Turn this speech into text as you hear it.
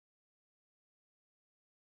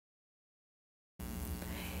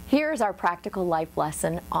Here's our practical life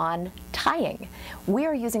lesson on tying. We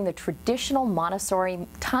are using the traditional Montessori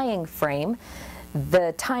tying frame.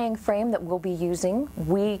 The tying frame that we'll be using,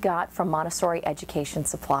 we got from Montessori Education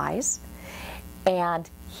Supplies. And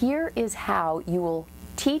here is how you will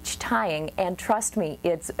teach tying, and trust me,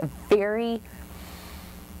 it's very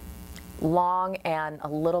long and a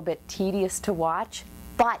little bit tedious to watch,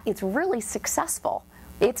 but it's really successful.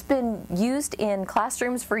 It's been used in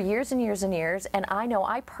classrooms for years and years and years, and I know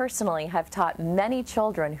I personally have taught many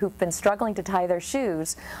children who've been struggling to tie their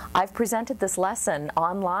shoes. I've presented this lesson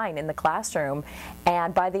online in the classroom,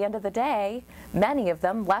 and by the end of the day, many of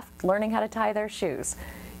them left learning how to tie their shoes.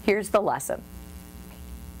 Here's the lesson.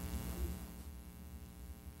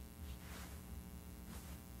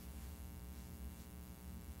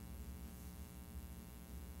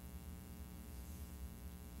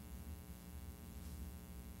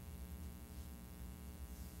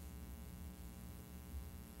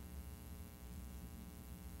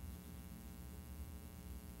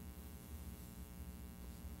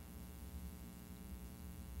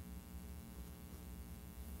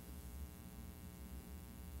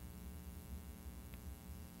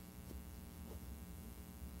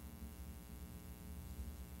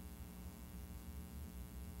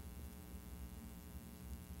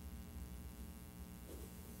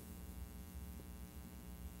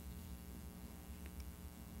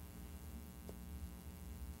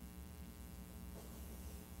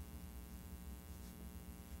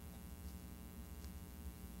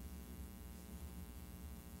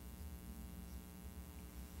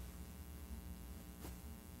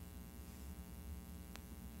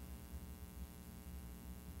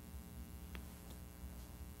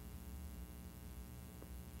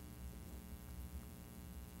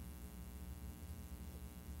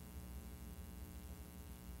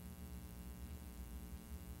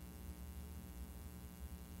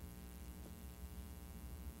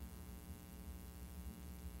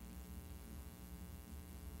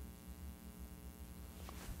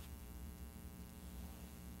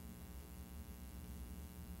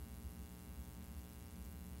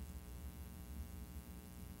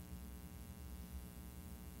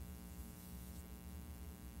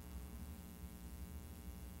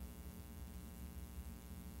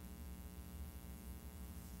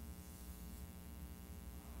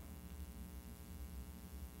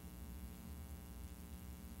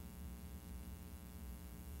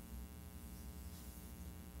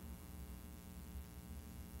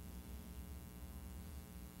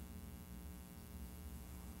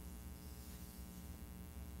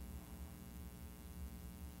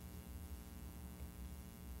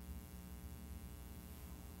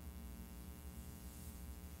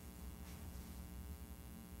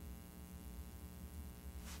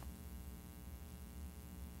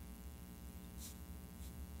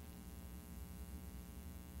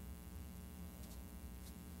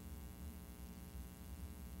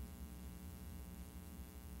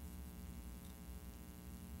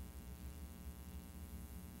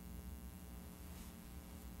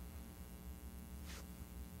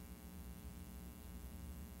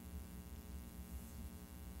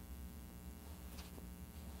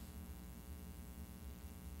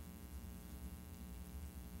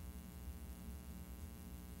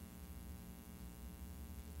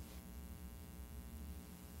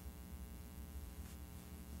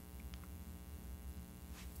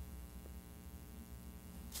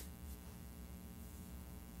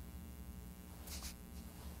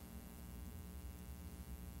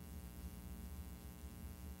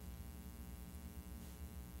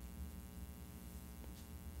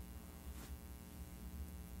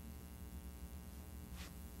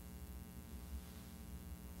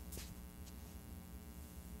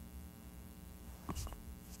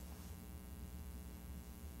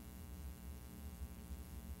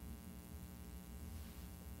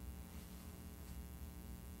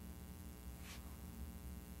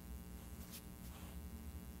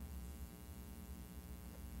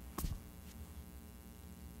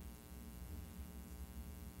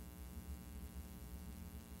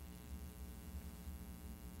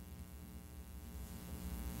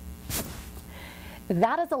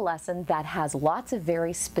 That is a lesson that has lots of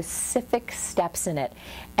very specific steps in it,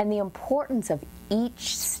 and the importance of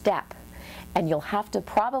each step, and you'll have to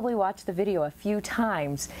probably watch the video a few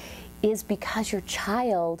times, is because your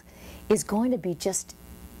child is going to be just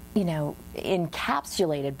you know,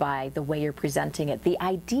 encapsulated by the way you're presenting it. The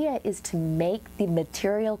idea is to make the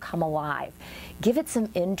material come alive, give it some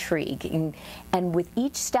intrigue, and with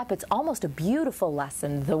each step it's almost a beautiful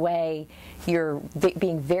lesson, the way you're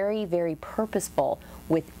being very, very purposeful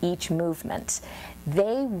with each movement.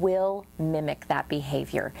 They will mimic that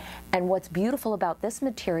behavior. And what's beautiful about this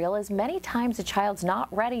material is many times a child's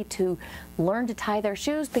not ready to learn to tie their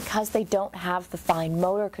shoes because they don't have the fine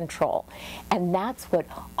motor control. And that's what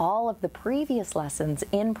all of the previous lessons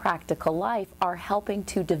in practical life are helping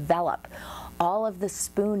to develop. All of the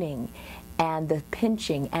spooning and the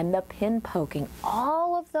pinching and the pin poking,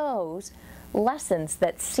 all of those lessons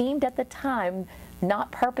that seemed at the time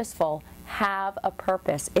not purposeful have a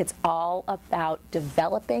purpose. It's all about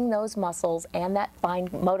developing those muscles and that fine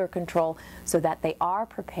motor control so that they are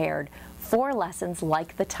prepared for lessons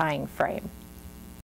like the tying frame.